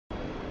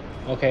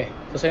ok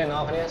tôi sẽ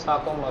nói cái này sao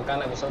con mà căn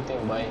này số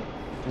tiền bảy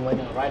mới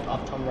là right of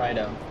Tomb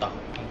Raider tập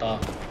to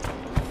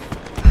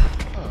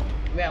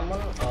về muốn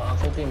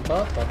số tiền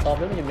bớt và to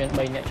với những miền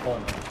bay nhẹ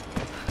tròn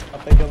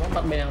tập bây giờ nó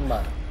bắt bên ăn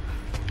bẩn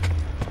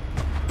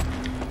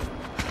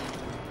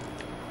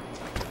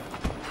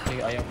thì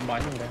ở trong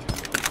bánh rồi đấy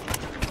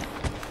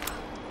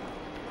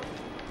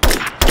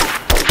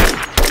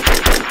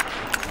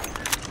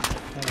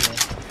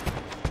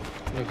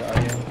được rồi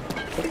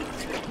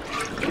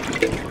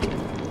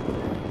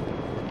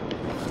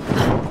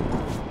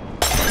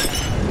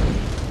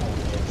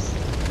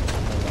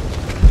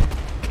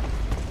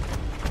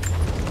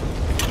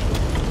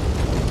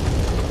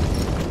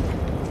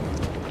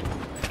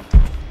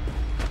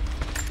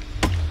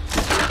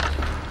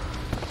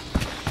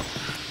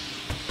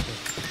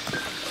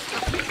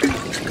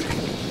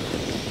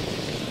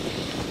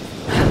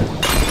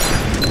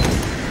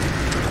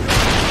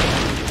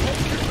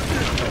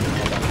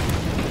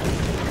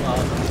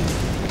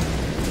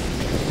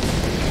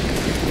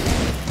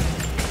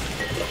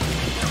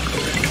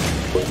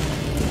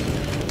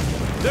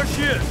There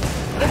she is!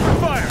 Open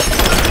fire!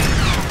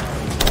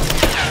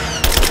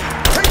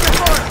 Taking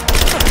fire!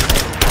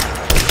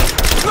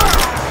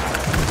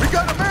 We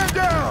got a man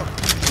down!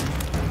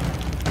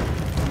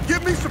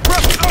 Give me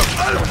suppressor!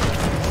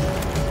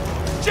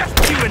 Just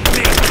you and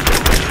me!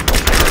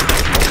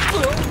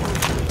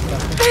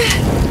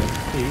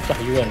 thì chạy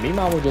vừa mỹ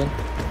mau rồi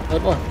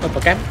ôi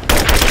phải cắm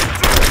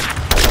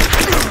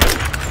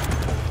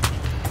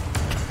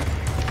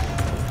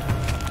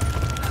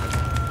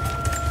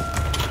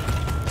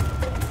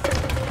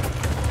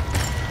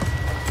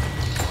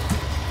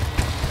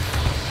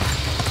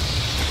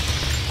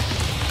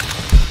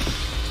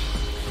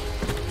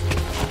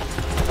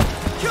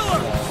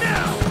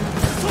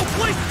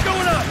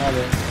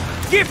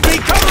Give me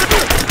cover!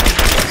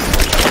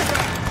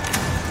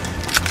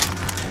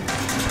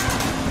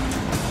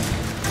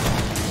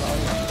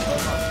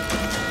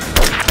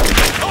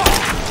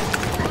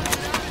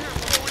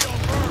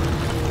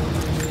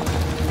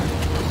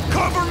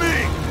 Cover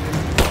me!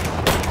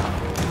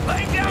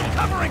 Laying down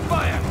covering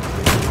fire!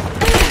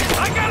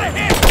 I got a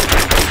hit!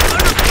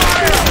 Under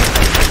fire!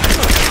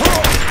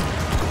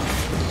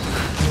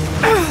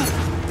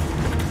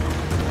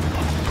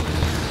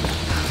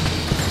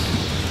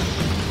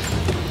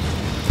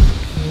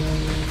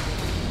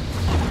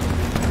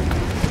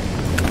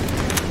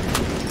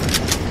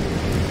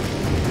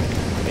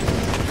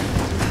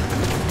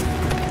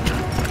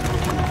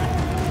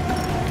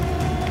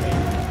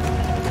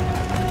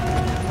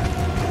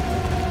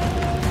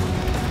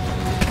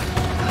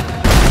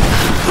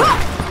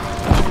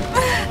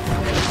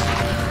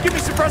 Give me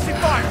suppressing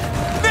fire!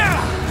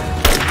 Now!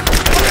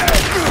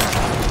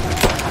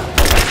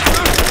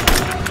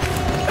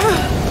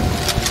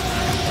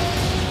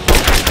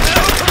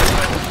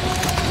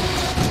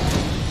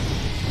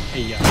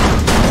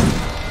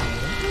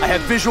 I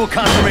have visual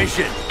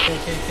confirmation.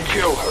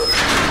 Kill her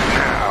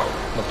now.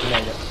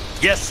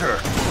 Yes, sir.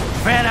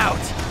 Fan out.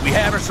 We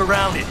have her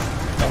surrounded.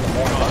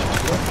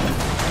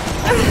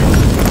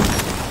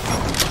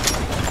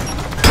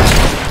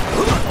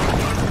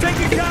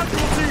 Taking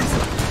casualties.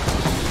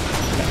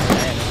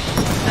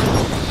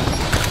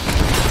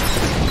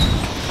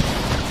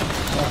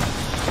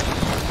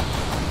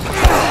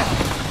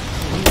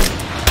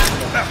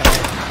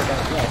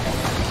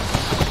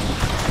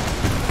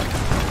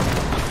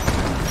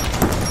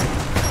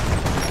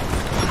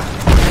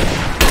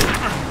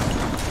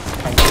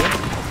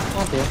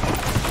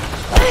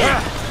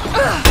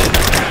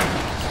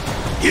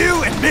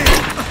 You and me.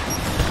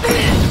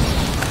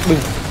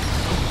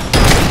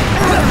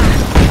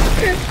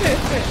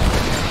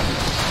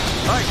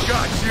 I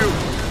got you.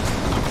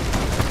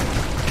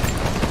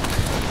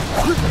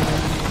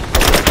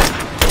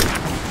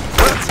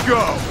 Let's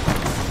go.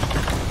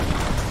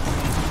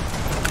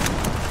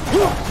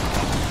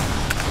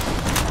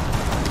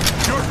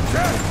 You're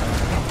dead.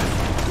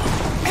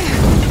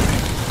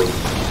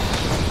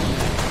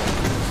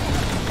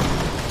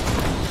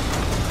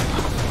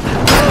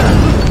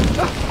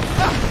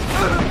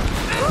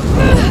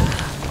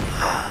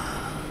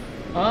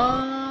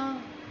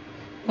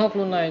 hộp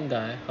luôn này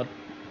đấy hộp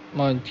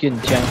mà chuyển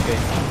trang kìa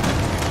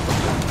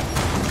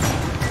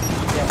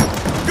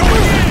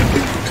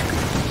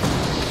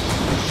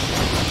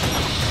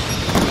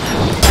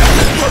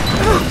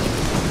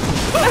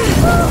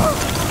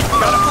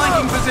Got a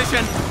flanking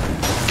position.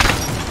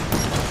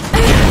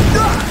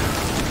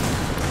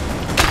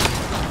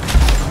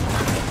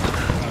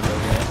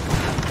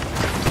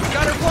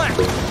 Got her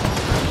flanked.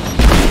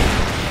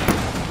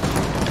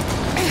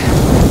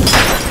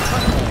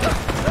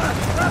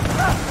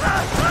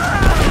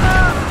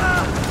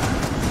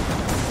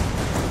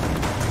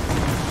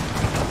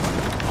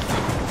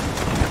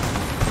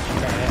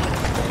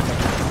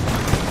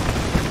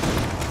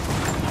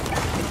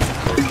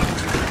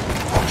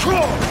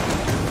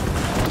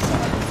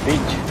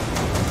 Beach.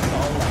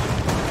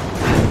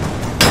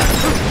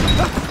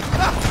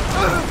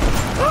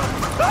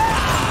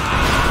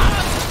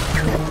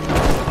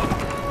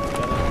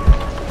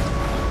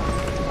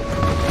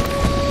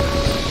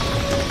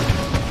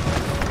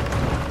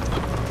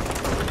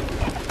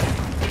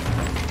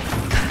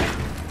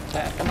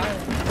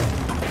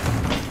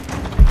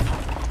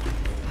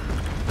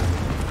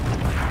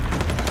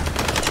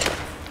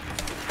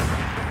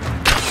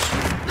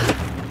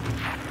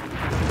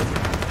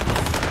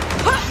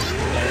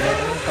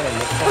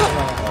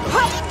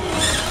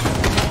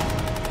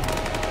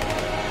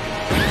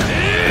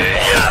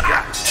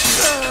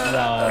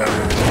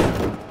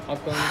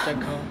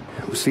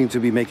 seem to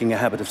be making a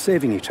habit of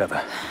saving each other.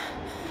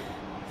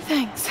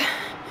 Thanks.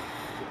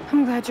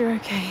 I'm glad you're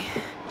okay.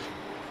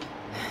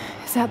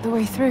 Is that the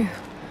way through?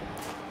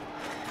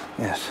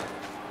 Yes.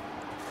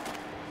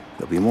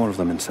 There'll be more of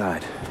them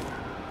inside.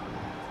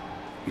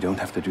 You don't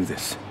have to do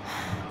this.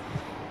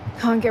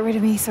 Can't get rid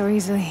of me so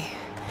easily.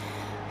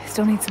 I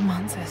still need some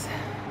answers.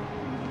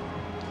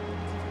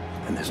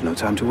 And there's no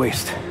time to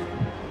waste.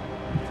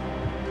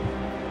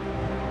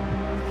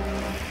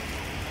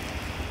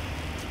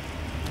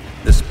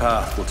 This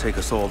path will take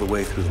us all the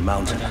way through the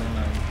mountain.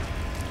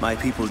 My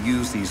people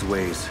used these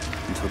ways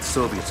until the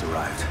Soviets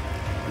arrived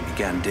and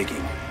began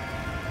digging.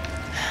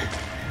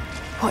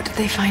 What did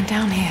they find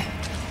down here?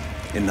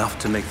 Enough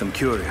to make them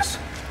curious.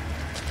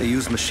 They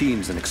used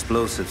machines and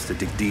explosives to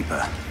dig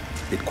deeper.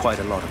 Did quite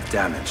a lot of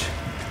damage.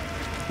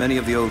 Many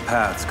of the old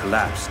paths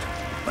collapsed,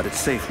 but it's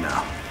safe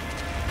now.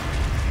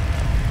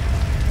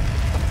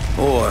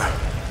 Or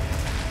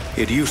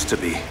it used to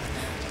be.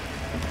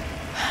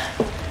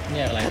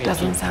 That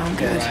doesn't sound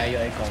good.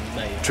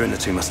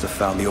 Trinity must have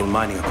found the old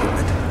mining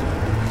equipment.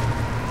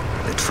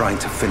 They're trying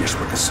to finish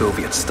what the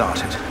Soviets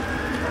started.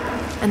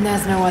 And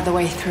there's no other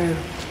way through.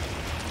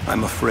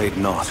 I'm afraid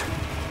not.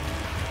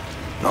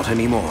 Not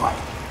anymore.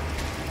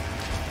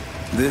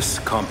 This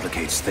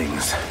complicates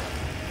things.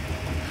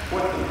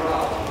 What's the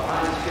problem?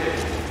 Behind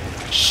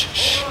schedule.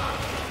 Shh.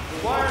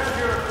 The wires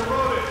here are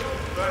corroded,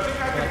 but I think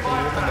I can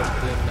bypass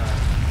it.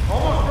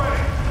 Almost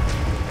ready.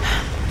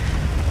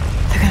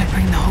 They're gonna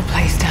bring the whole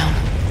place down.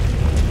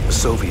 The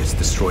Soviets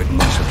destroyed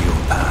much of the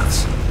old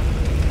paths.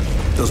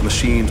 Those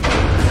machines...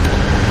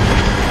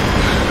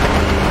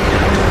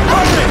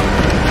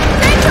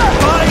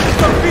 Find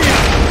Sophia!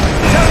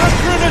 Tell her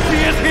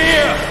Trinity is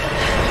here!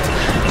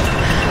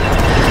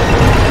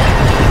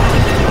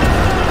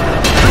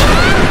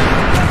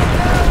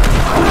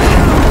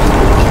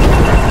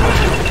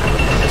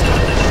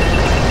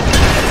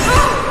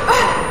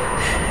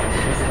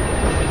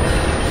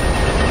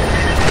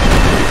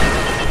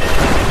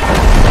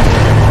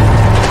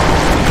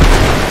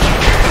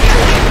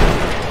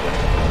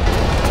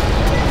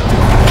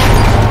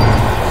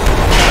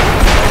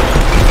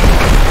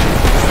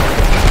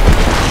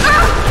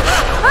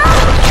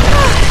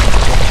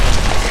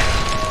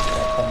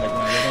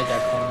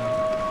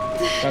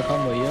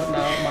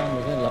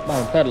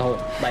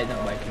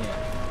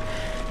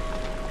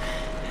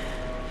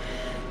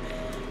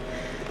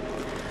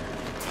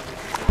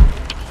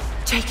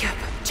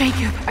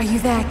 Jacob, are you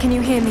there? Can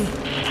you hear me?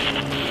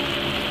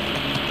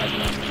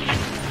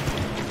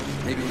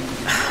 Maybe...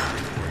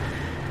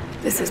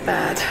 This is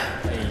bad.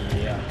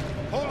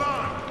 Hold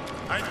on.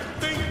 I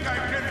think I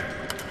can...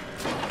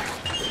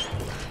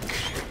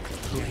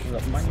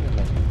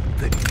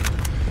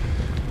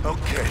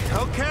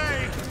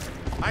 Okay.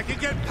 I can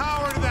get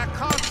power to that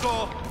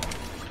console.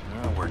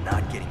 No, we're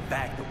not getting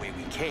back the way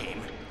we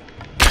came.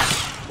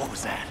 What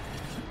was that?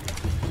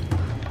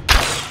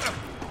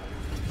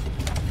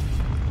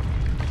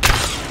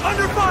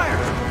 Under fire!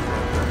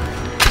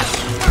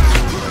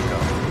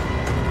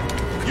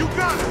 You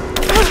got it!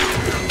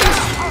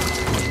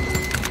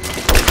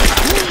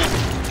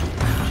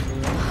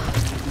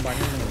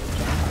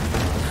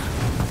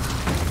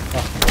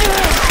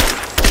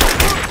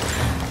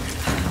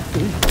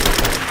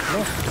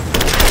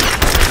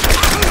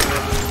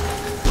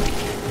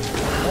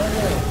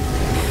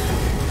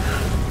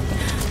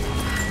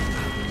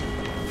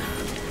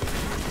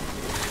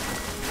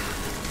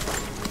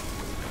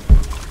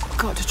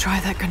 Got to try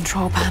that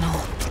control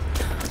panel.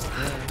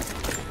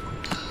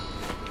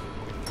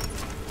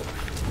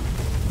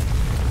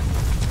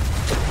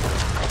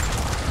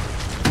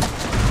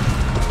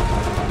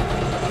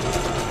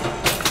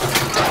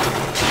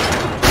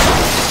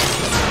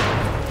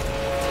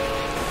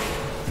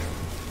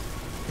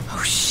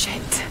 Oh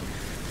shit.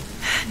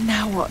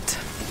 Now what?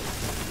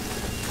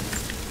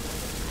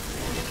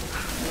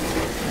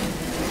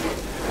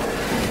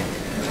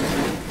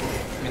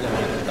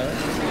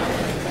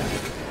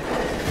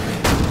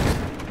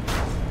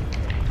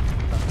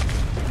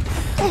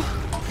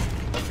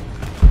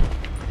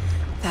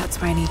 That's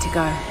where I need to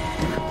go.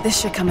 This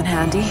should come in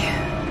handy.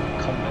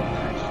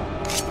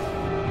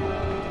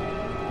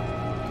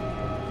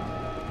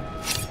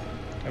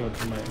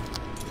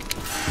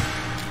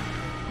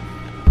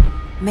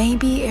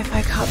 Maybe if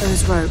I cut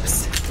those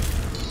ropes.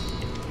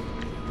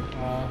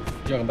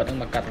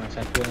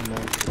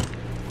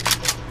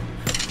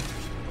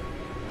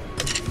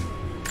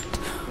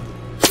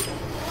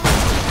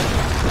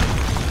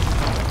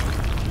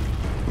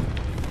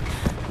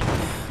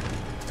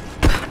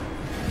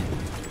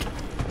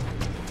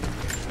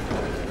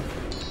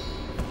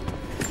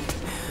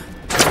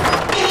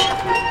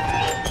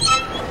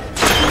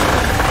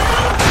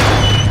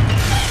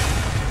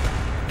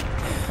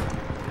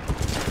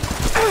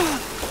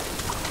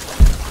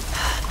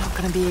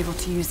 Be able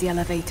to use the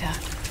elevator.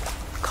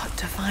 Got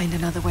to find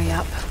another way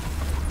up.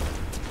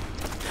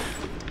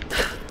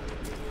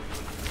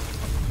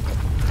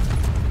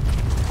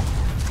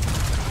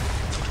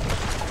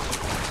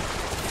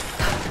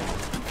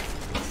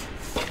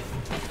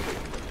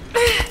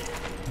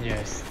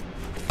 Yes.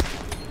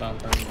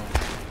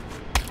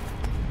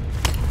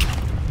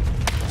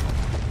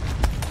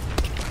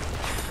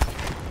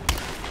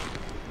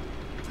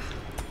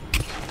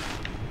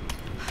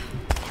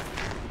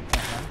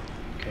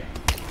 Okay.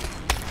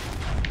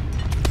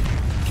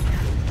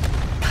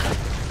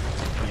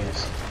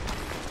 Yes.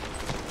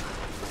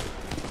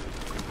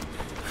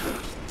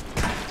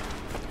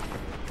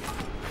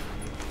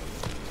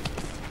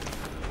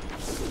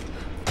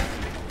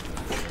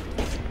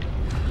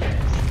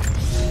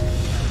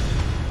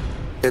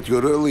 At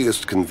your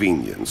earliest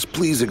convenience,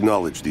 please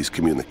acknowledge these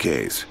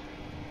communiques.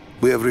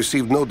 We have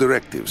received no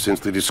directive since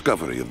the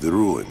discovery of the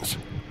ruins.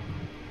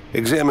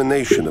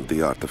 Examination of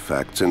the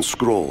artifacts and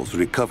scrolls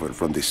recovered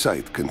from the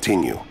site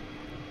continue.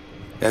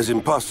 As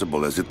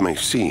impossible as it may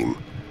seem,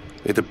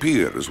 it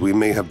appears we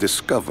may have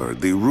discovered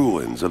the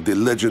ruins of the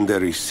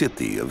legendary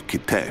city of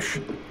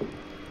Kitesh.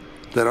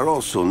 There are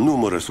also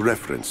numerous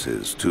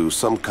references to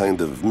some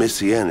kind of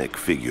messianic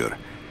figure.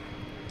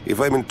 If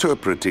I'm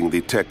interpreting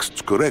the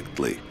texts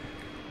correctly,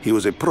 he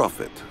was a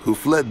prophet who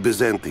fled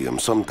Byzantium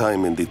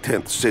sometime in the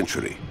 10th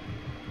century.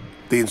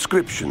 The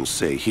inscriptions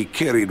say he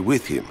carried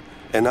with him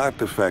an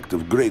artifact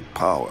of great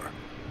power.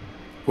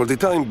 For the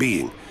time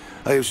being,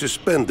 I have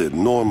suspended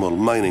normal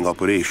mining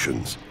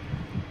operations.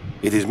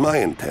 It is my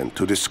intent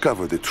to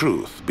discover the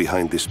truth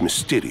behind this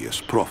mysterious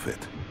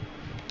prophet.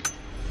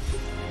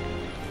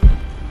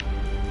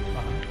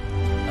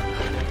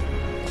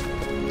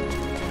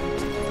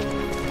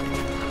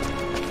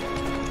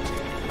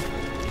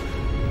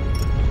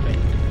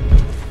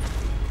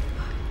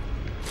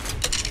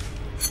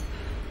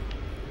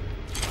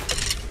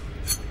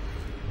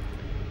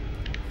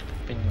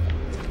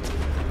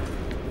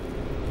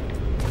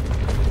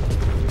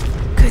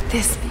 Could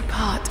this be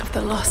part of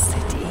the lost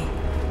city?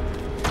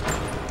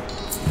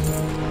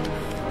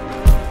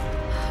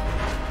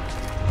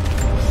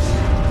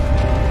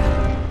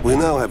 We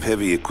now have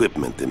heavy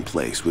equipment in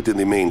place within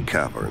the main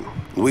cavern.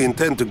 We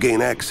intend to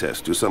gain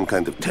access to some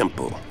kind of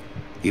temple,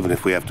 even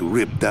if we have to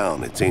rip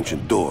down its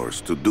ancient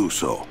doors to do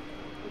so.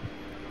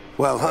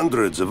 While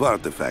hundreds of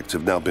artifacts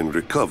have now been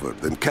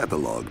recovered and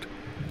catalogued,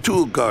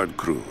 2 guard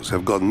crews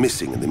have gone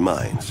missing in the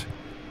mines.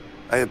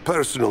 I have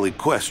personally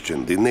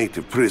questioned the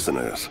native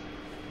prisoners.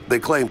 They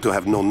claim to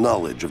have no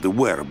knowledge of the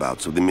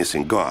whereabouts of the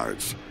missing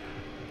guards.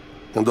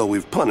 And though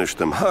we've punished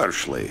them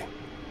harshly,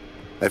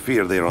 I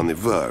fear they are on the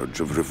verge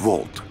of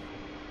revolt.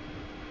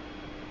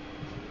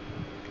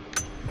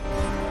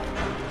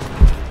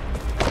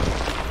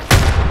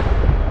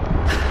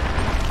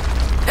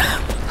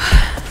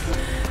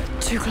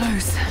 Too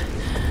close.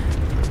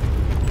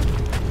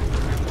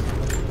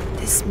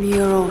 This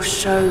mural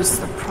shows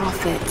the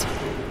prophet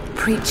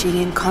preaching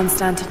in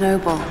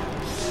Constantinople.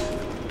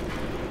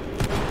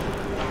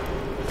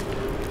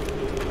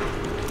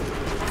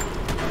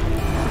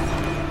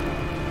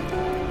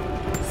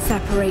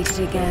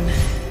 Separated again.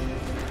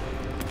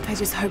 I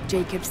just hope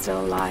Jacob's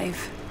still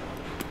alive.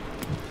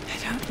 I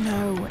don't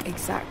know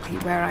exactly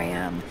where I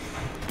am.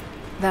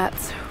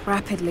 That's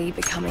rapidly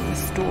becoming the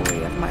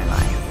story of my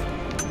life.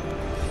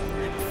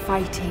 I'm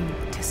fighting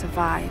to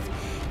survive,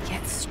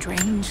 yet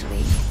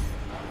strangely,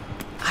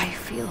 I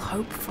feel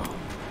hopeful.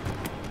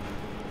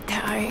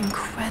 There are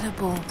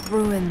incredible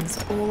ruins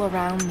all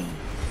around me.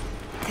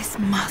 This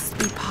must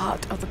be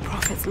part of the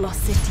Prophet's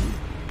lost city.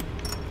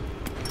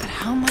 But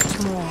how much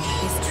more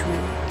is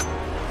true?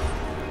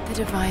 The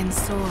divine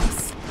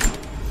source.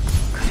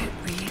 Could it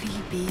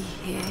really be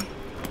here?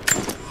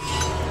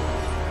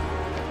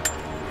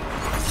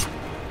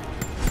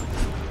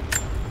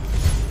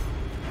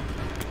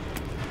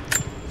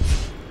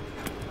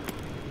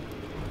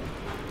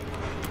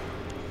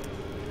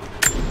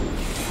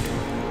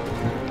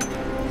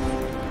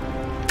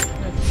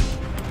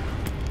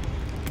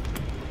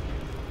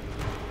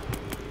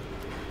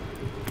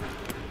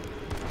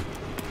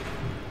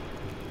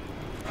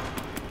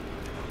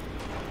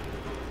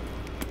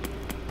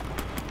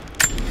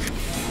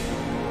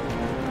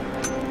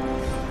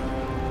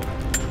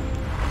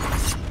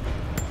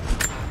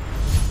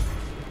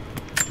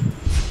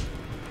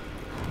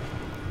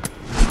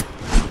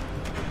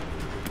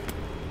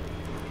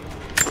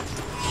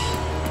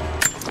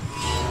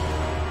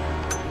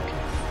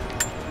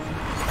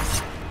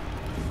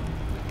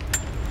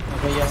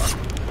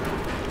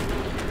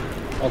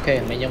 Okay,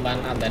 mìnhยังបាន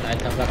update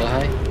item ខ្លះ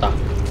ហើយតោះ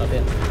ទៅទៀ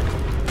ត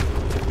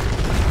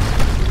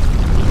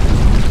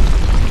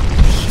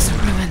These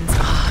ruins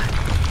are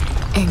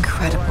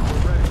incredible.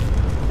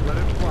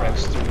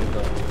 Breaks through the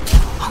door.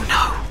 Oh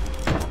no.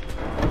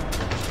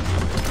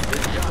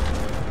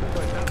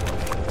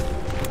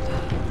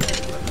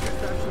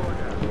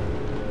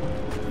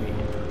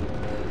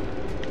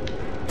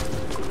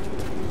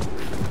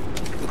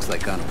 Looks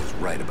like Anna was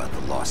right about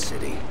the lost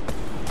city.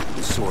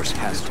 The source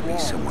has to be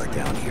somewhere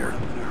down here.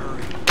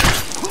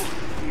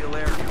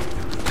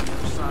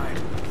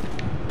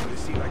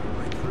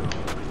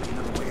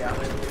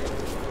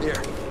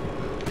 Here.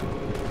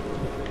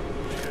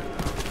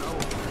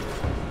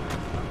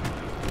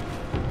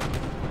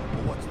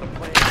 What's the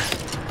plan?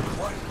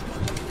 What?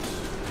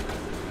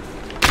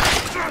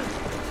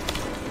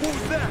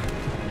 Who's that?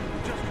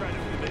 Just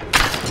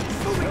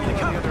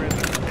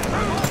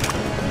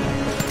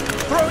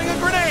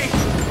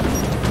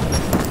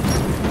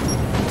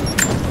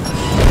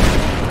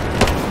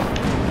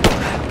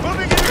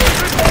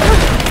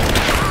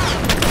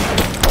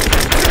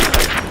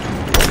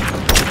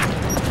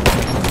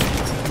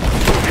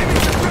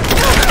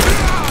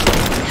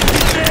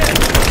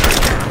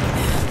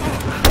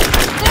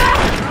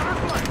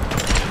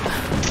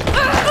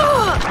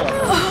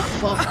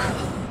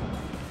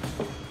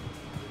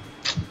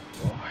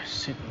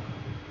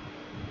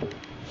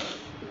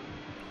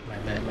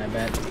My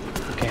bad.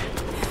 Okay.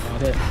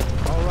 Got it.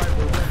 All right,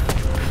 we're ready.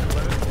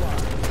 Let it fly.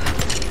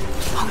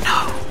 Oh no!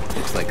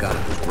 Looks like God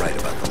was right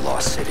about the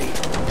lost city.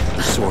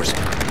 The source.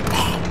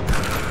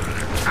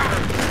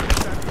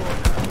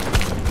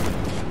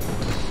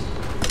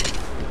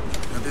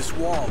 Now this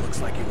wall looks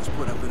like it was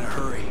put up in a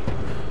hurry.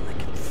 I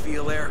can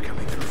feel air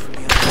coming through from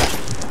the other.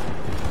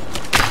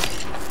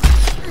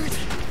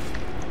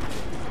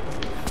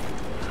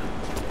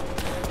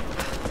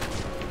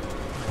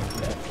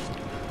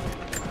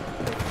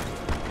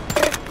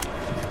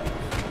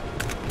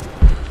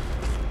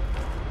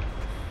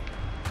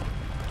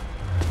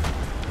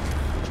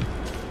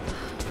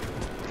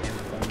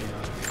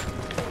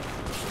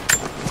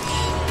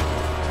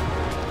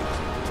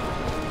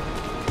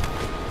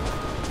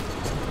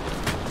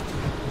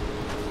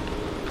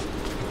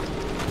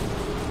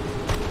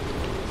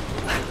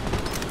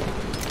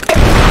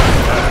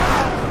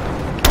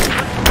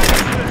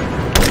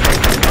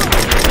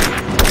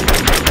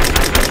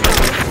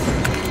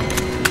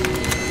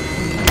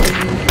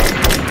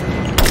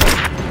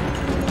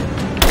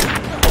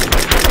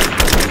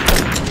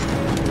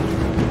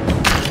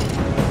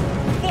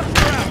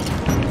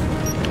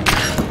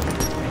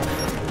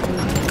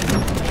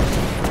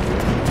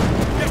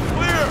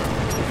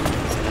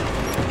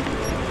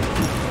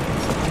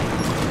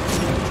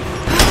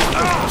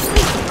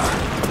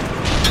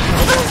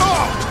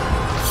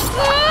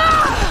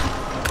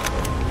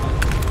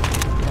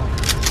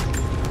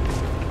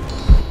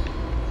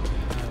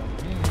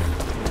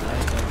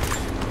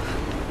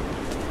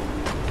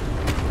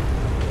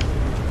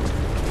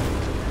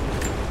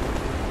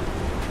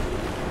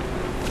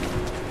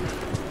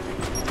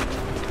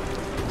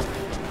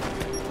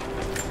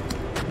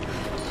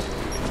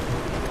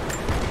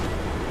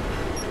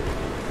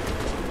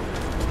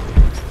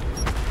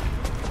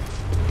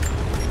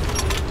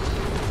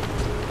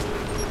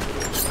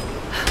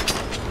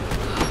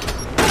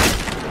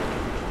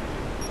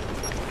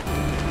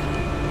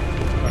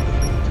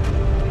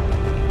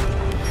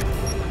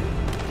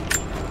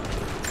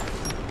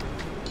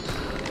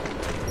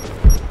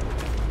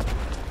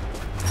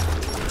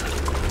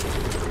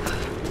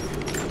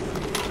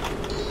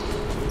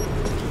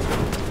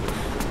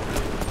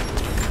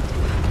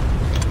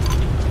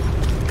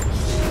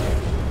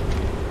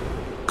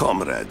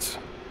 Comrades,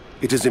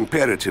 it is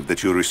imperative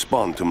that you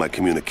respond to my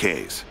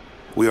communiques.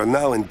 We are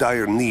now in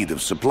dire need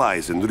of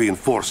supplies and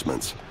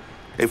reinforcements.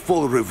 A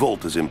full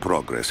revolt is in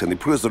progress, and the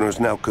prisoners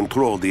now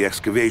control the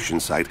excavation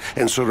site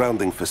and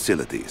surrounding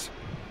facilities.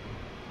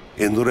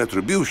 In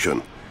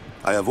retribution,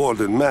 I have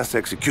ordered mass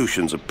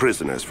executions of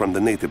prisoners from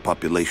the native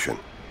population.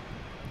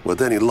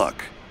 With any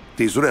luck,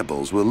 these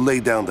rebels will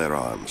lay down their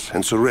arms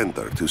and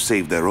surrender to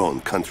save their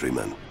own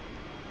countrymen.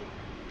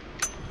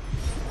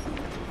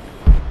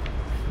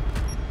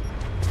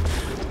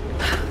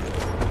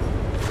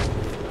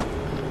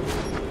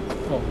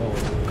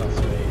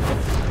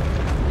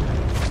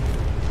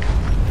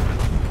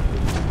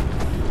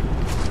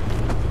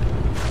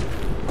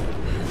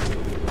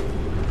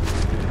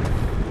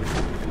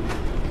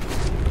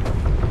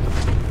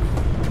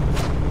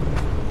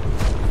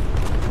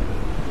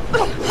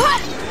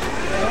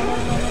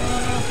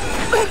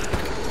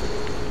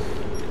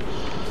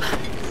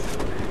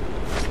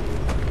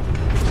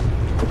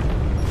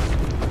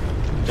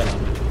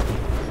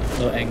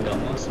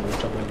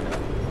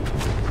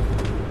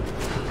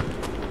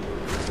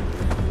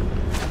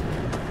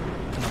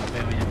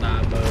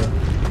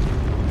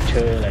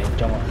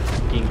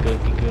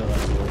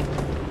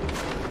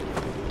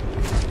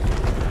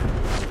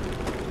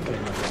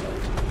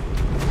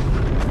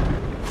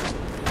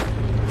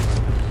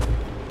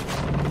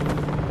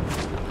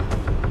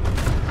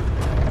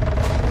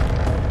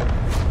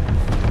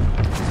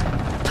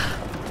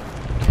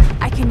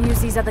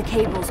 These other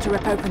cables to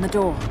rip open the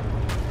door.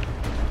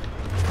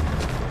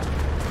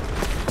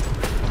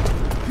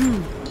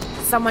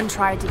 Someone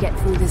tried to get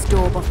through this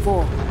door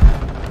before.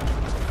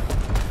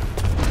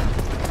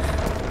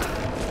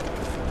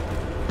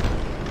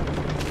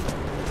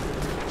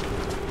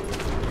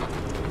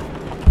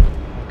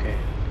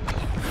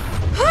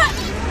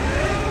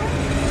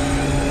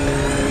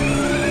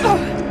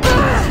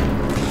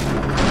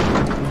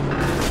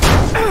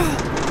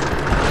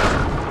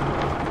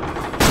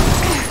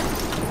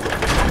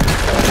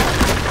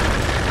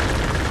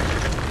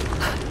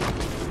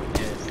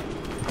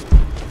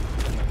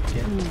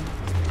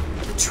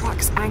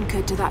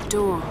 Anchored to that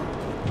door.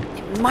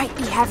 It might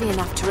be heavy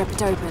enough to rip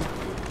it open.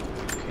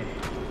 Okay,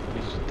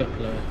 it's the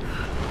flood.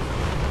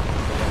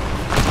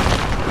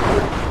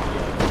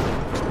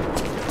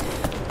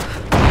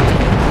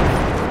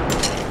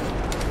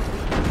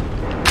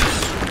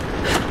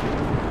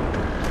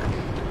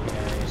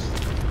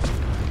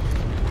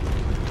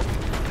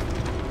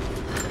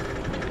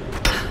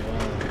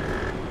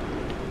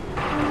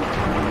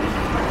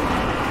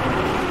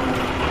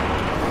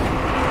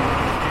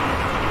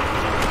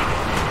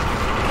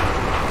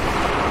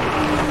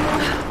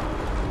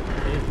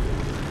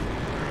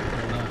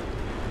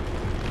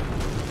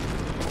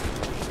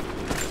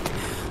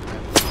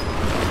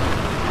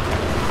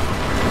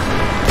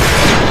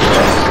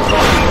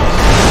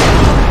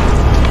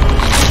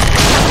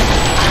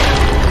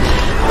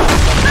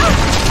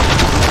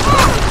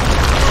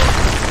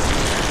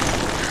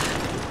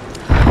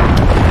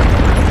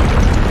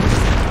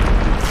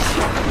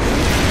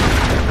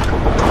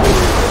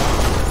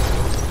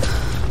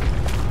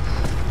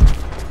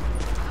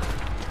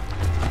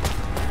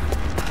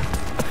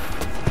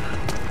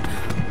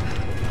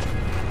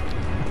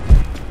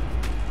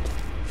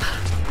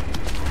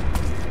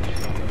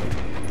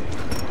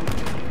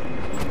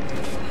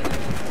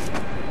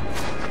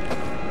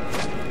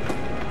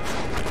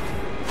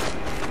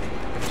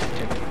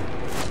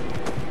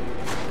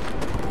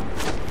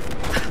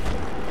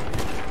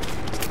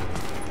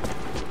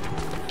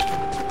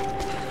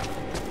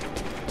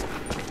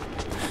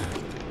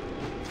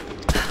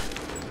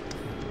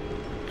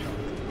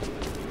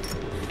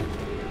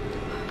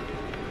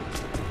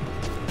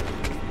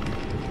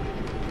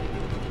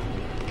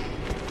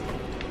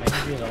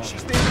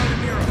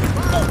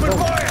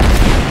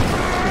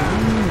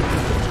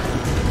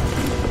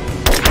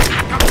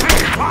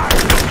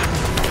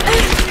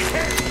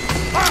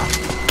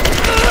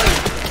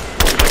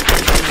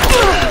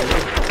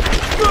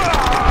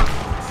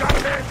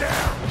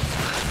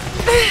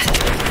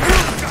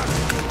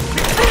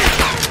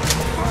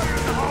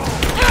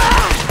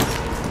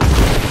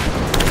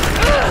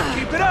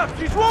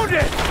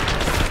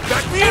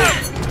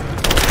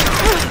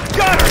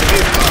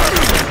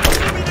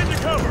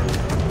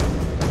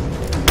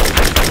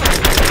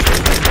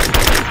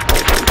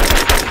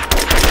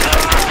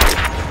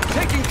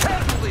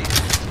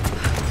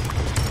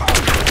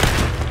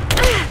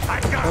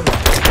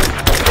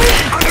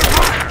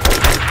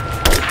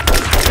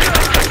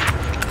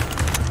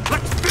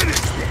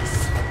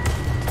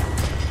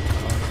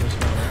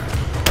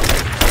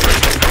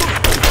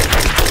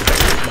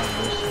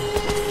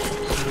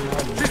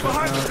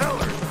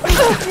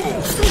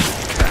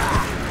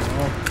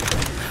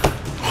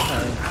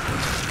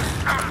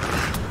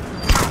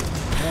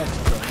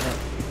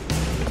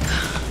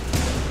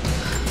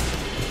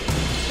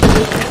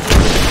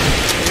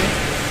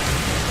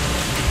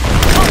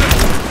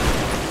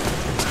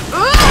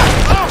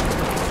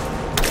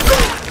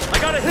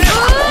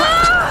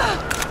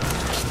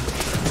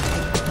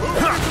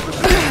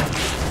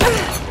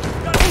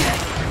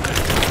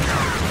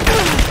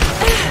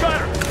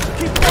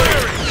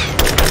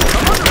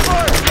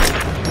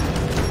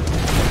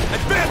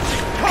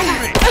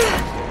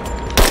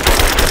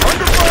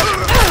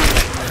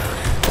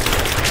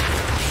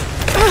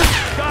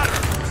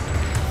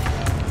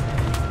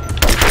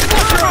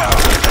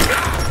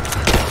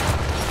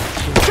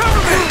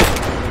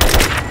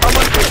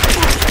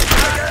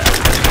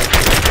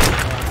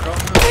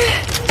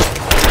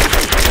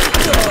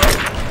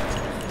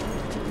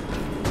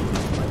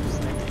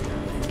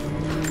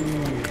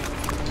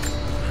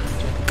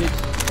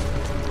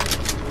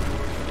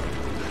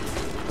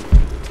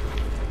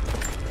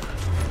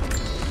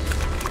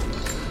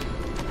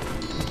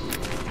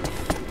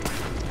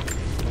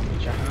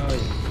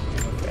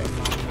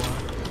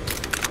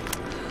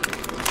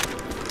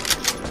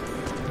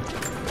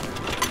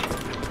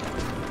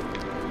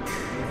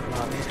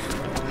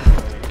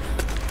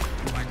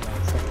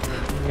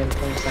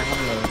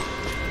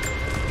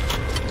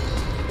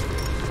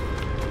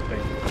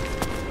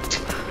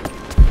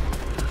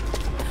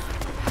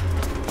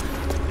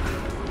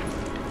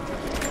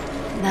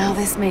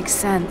 this makes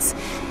sense.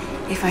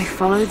 If I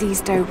follow these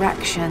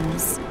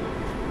directions...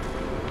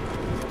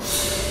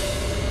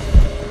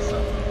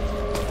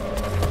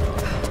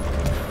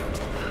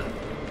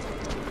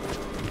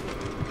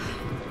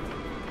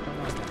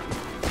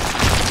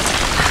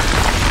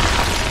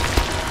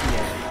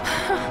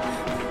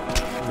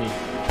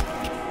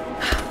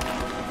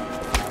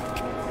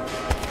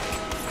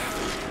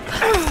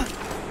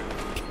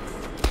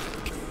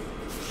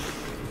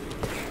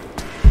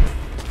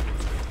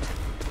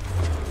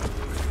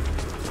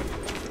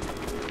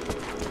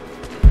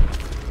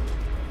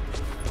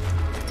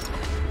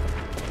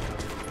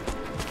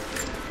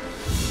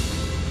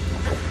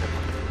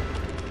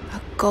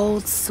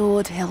 Gold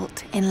sword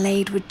hilt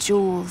inlaid with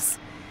jewels.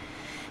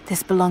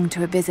 This belonged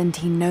to a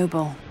Byzantine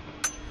noble.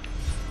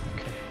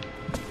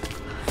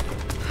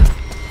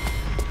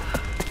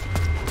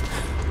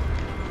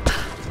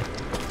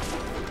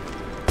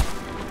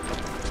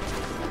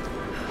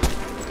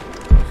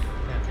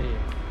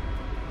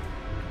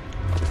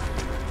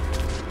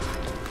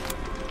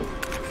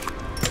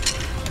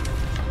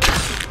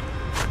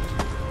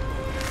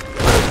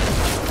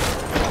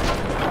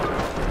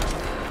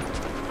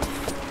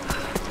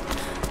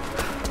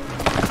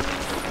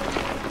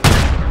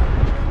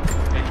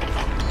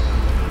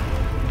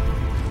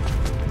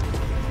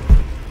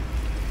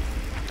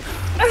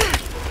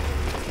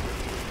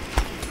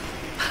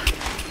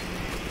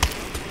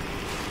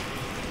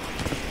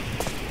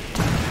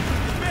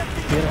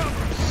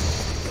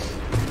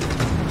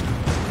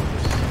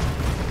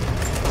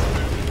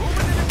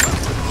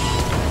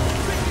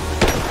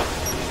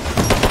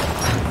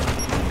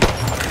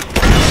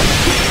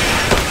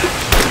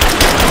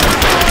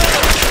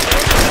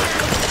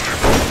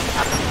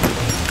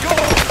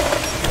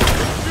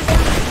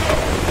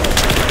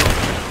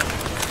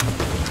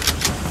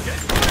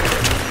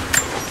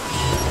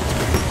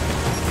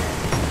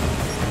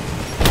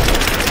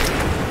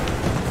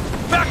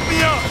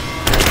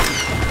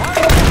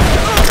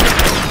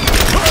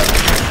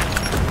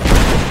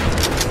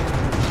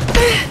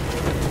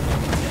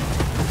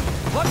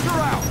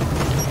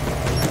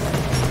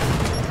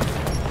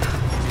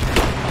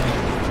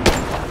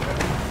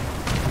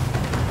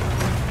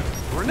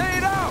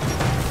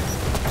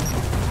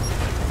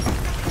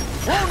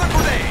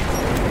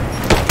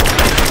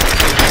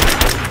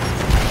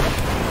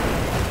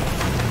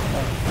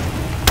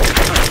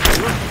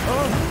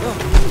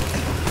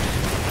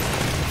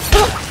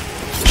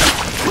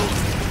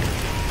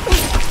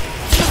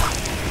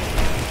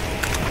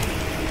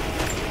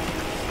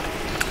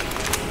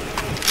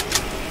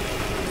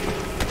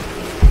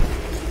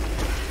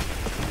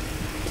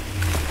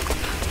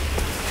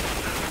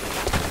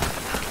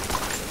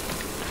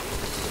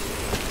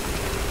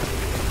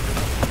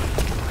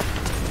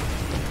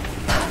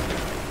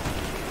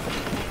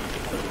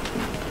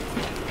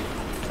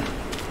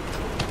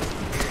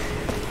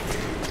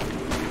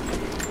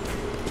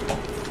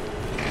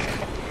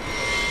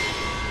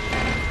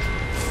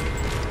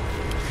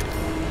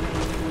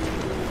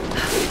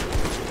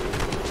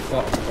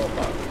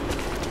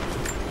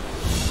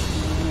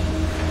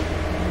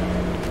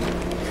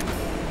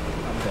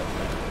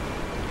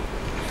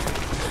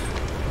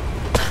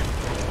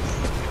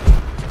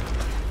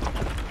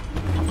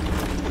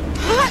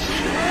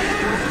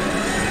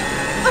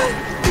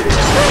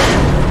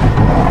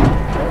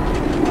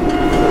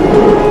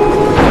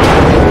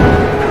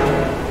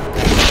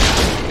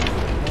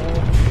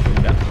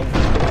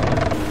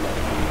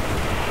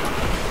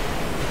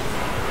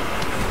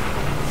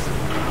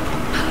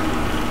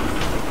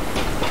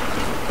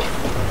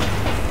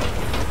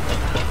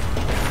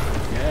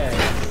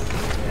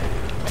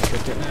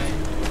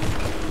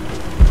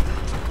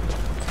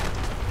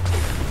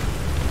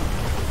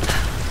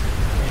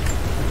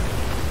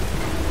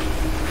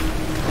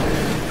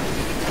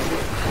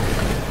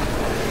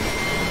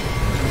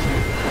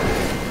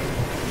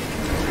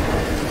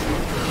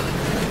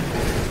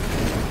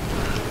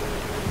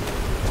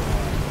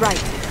 Right,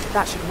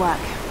 that should work.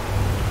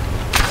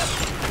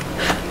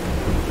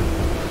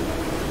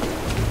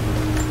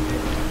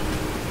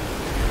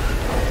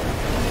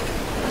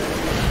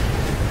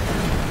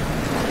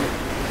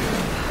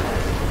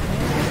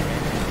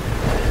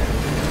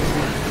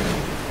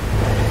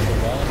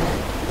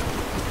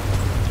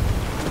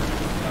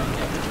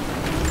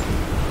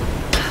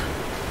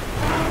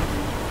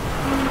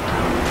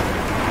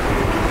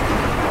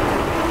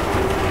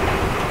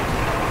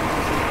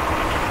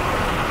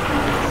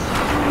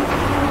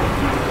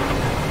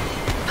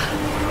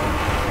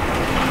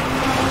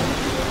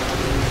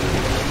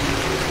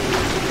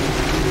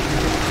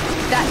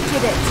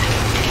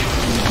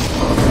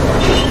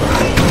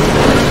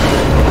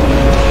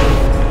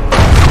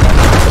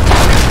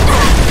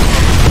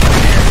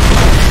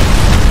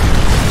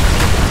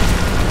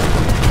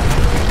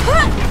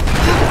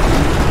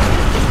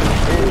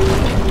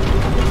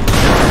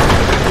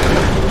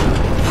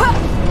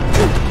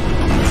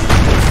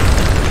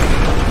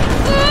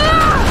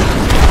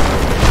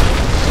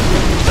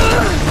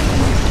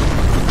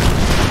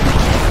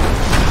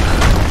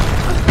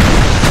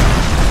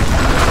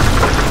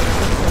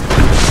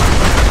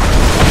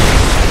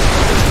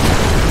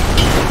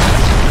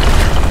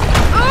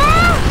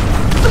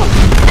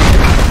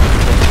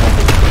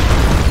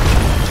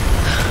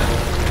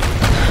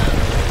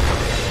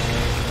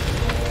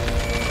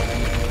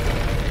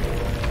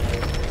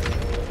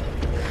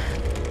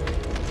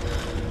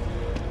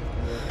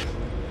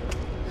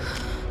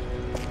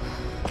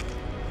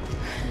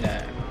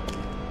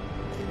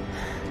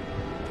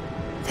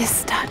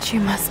 You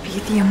must be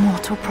the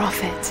immortal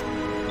prophet.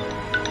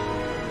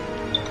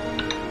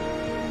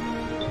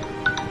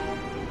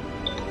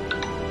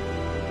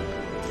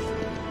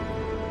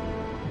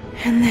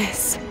 And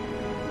this,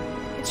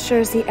 it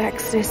shows the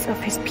exodus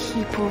of his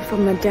people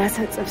from the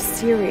deserts of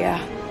Syria.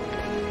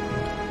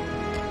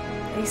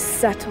 They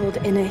settled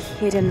in a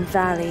hidden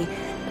valley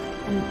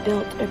and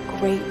built a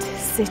great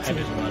city.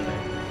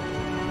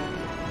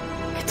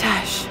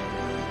 Katash.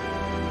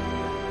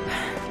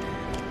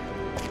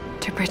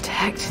 To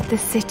protect the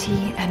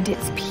city and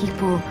its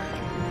people,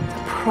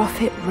 the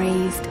prophet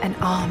raised an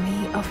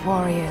army of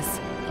warriors.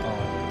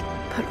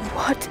 But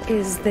what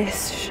is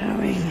this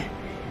showing?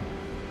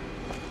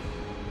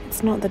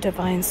 It's not the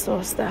divine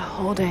source they're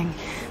holding.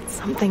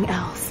 Something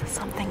else,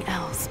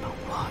 but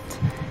what?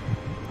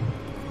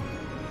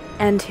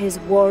 And his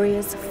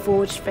warriors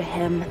forged for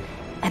him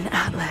an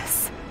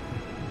atlas,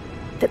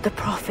 that the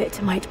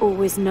prophet might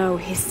always know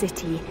his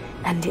city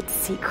and its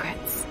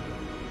secrets.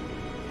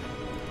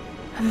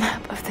 A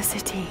map of the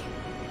city.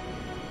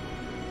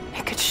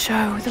 It could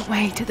show the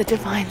way to the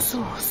divine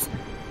source.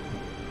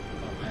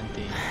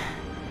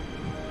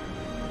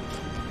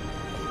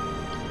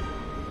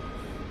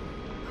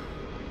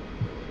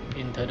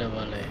 Into the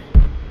valley.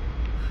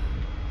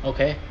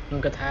 Okay,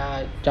 nung cái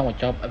tha trong một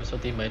job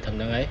episode tí mấy thầm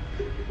nữa ấy.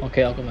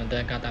 Okay, aku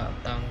maintain ca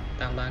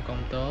tăng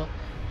công tố.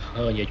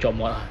 Giờ chọn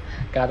một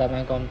ca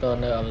tăng công tố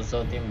nơi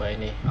episode tí mấy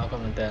này. Aku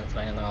maintain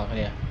selain yang tengah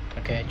ni.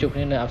 Okay, chúc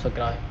ni nơi episode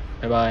rồi.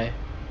 Bye bye.